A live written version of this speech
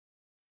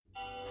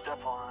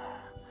Step 1,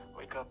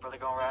 wake up early,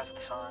 gon' rise with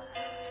the sun.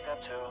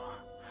 Step 2,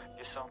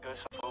 get some good,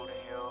 some food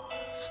in you.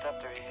 Step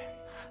 3,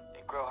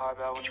 think real hard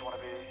about what you wanna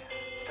be.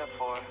 Step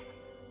 4,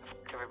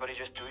 everybody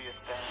just do your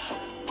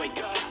thing.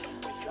 Wake up,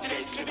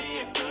 today's gonna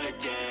be a good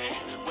day.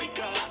 Wake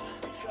up,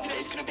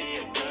 today's gonna be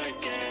a good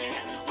day.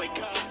 Wake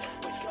up,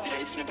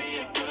 today's gonna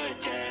be a good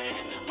day.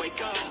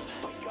 Wake up,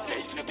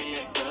 today's gonna be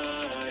a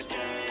good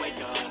day.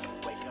 Wake up,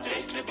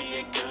 today's gonna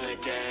be a good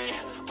day.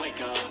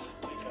 Wake up,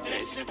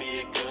 today's gonna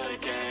be a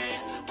good day.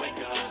 Wake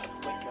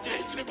up,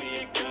 today's gonna be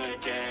a good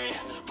day.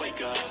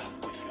 Wake up,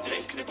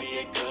 today's gonna be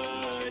a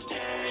good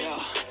day. Yo,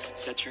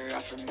 set your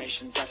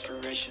affirmations,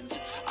 aspirations.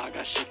 I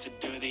got shit to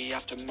do, the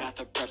aftermath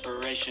of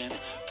preparation.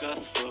 Good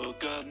food,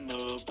 good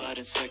mood, blood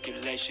in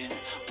circulation.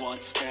 One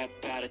step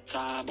at a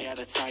time, yeah,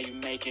 that's how you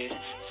make it.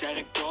 Set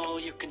a goal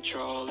you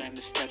control and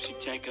the steps you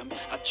take them.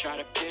 I try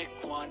to pick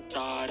one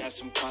thought, have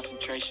some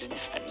concentration.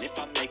 And if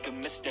I make a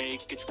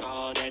mistake, it's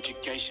called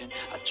education.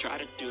 I try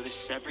to do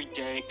this every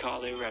day,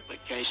 call it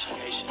replication.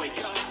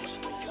 Wake up,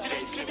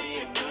 today's gonna be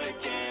a good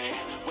day.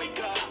 Wake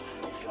up,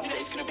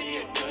 today's gonna be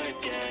a good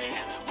day.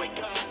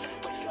 Wake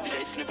up,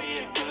 today's gonna be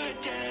a good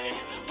day.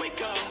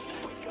 Wake up,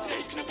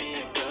 today's gonna be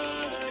a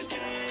good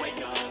day.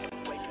 Wake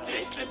up,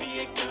 today's gonna be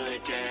a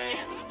good day.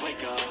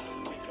 Wake up,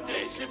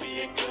 today's gonna be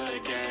a good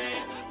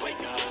day.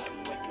 Wake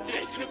up,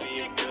 today's gonna be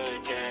a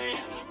good day.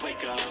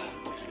 Wake up,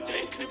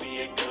 today's gonna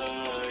be a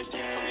good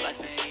day. So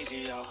life ain't easy,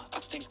 yo, I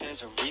think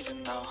there's a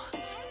reason though.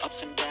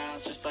 Ups and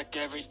downs, just like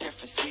every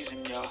different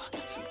season, yo.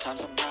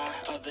 Sometimes I'm high,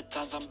 other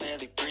times I'm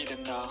barely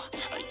breathing, though.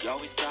 I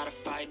always gotta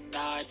fight and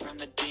hide from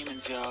the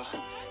demons, yo.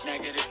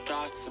 Negative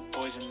thoughts are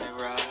poison, they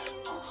rot.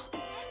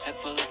 Head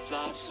full of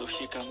flaws, so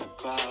here come the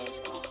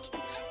clouds.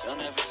 They'll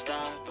never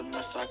stop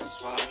unless I can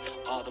swap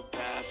all the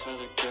bad for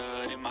the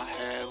good in my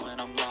head when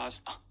I'm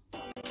lost.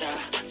 Yeah,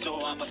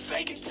 so I'ma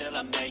fake it till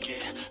I make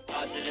it.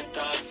 Positive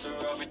thoughts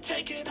are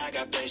overtaken, I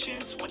got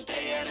patience. One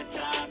day at a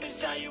time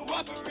is how you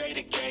operate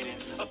a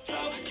cadence. A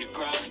flow, you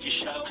grow, you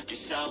show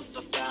yourself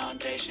a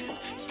foundation.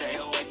 Stay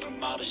away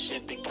from all the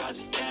shit that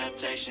causes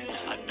temptation.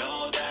 I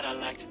know that I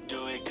like to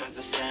do it cause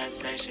of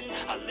sensation.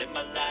 I live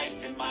my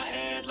life in my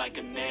head like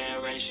a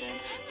narration.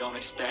 Don't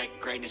expect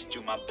greatness,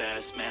 do my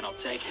best, man, I'll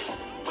take it.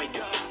 Wake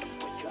up,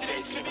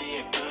 today's gonna be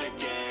a good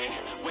day.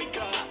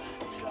 Wake up,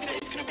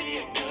 today's gonna be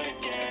a good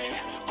day.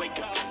 Wake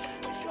up,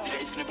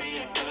 today's gonna be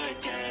a good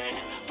day.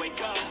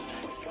 Wake up,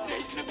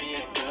 today's gonna be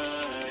a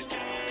good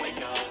day.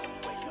 Wake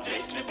up,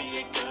 today's gonna be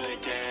a good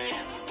day.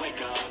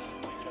 Wake up,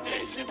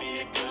 today's gonna be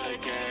a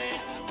good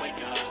day.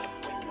 Wake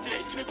up,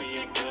 today's gonna be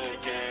a good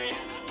day.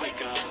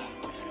 Wake up,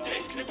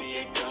 today's gonna be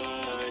a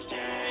good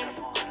day.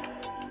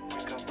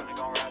 Wake up early,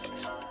 gon' rise with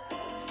the sun.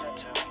 Step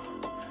 2,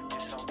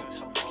 get some good,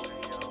 some food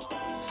in you.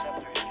 Step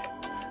 3,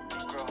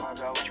 think real hard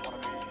about what you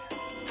wanna be.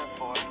 Step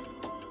 4,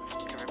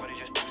 everybody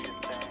just do your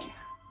thing.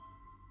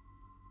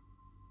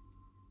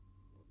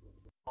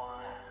 1,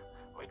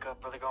 wake up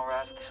early, gon'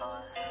 rise with the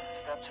sun.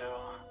 Step 2,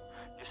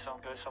 get some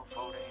good, some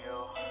food in you.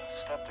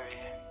 Step 3,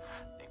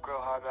 think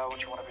real hard about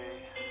what you wanna be.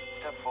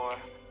 Step 4,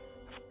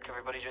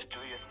 everybody just do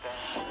your thing.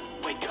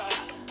 Wake up,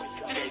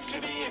 today's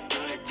gonna be a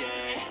good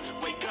day.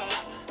 Wake up,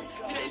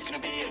 today's gonna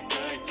be a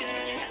good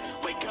day.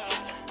 Wake up,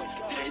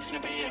 today's gonna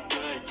be a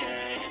good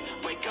day.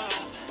 Wake up,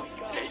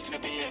 today's gonna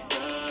be a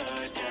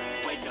good day.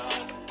 Wake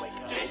up,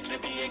 today's gonna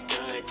be a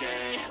good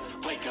day.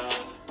 Wake up,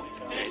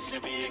 today's gonna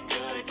be a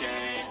good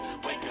day.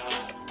 Wake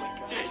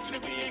up, today's gonna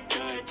be a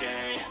good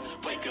day.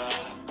 Wake up,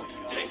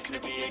 today's gonna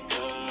be a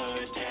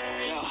good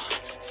day. Yo,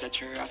 set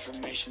your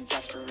affirmations,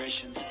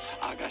 aspirations.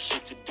 I got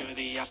shit to do,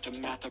 the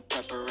aftermath of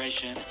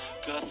preparation.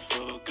 Good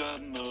food,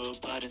 good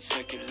mood, blood in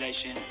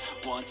circulation.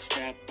 One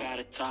step at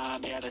a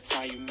time, yeah, that's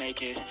how you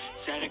make it.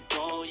 Set a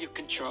goal you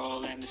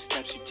control and the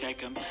steps you take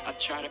them. I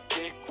try to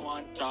pick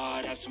one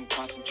thought, have some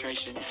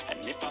concentration.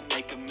 And if I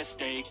make a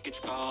mistake, it's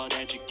called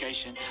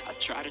education. I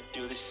try to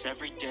do this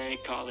every day,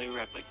 call it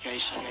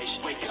replication.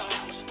 Wake up,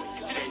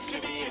 today's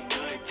gonna be a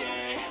good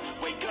day.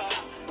 Wake up,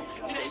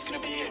 today's gonna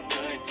be a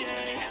good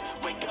day.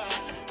 Wake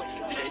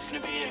up, today's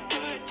gonna be a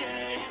good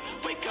day.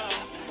 Wake up,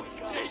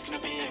 today's gonna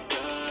be a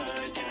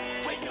good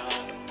day. Wake up,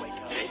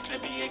 today's gonna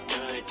be a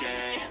good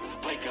day.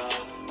 Wake up,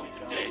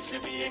 today's gonna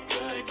be a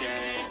good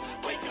day.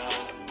 Wake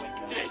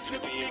up, today's gonna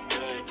be a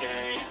good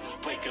day.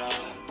 Wake up,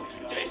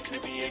 today's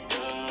gonna be a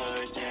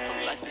good day.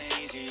 So life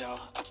ain't easy, yo,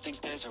 I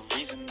think there's a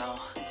reason though.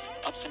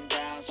 Ups and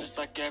downs, just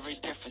like every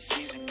different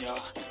season, yo.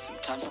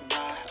 Sometimes I'm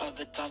high,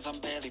 other times I'm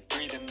barely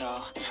breathing,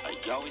 though. I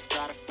always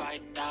gotta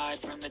fight and hide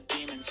from the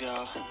demons,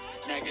 yo.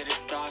 Negative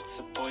thoughts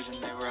are poison,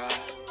 they rot.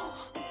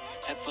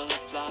 Head full of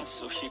flaws,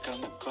 so here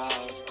come the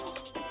clouds.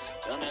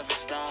 They'll never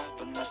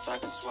stop unless I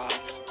can swap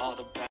all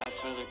the bad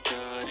for the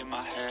good in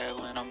my head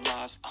when I'm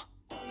lost.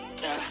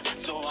 Yeah,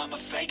 so I'ma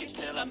fake it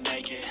till I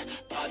make it.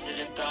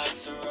 Positive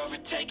thoughts are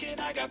overtaken,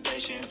 I got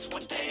patience.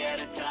 One day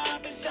at a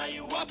time is how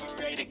you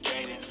operate a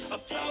cadence. A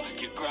flow,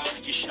 you grow,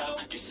 you show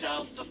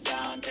yourself a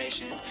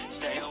foundation.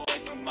 Stay away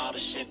from all the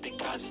shit that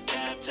causes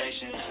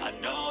temptation. I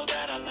know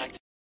that I like to.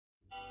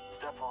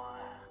 Step 1,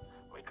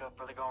 wake up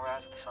early, gon'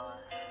 rise with the sun.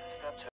 Step 2.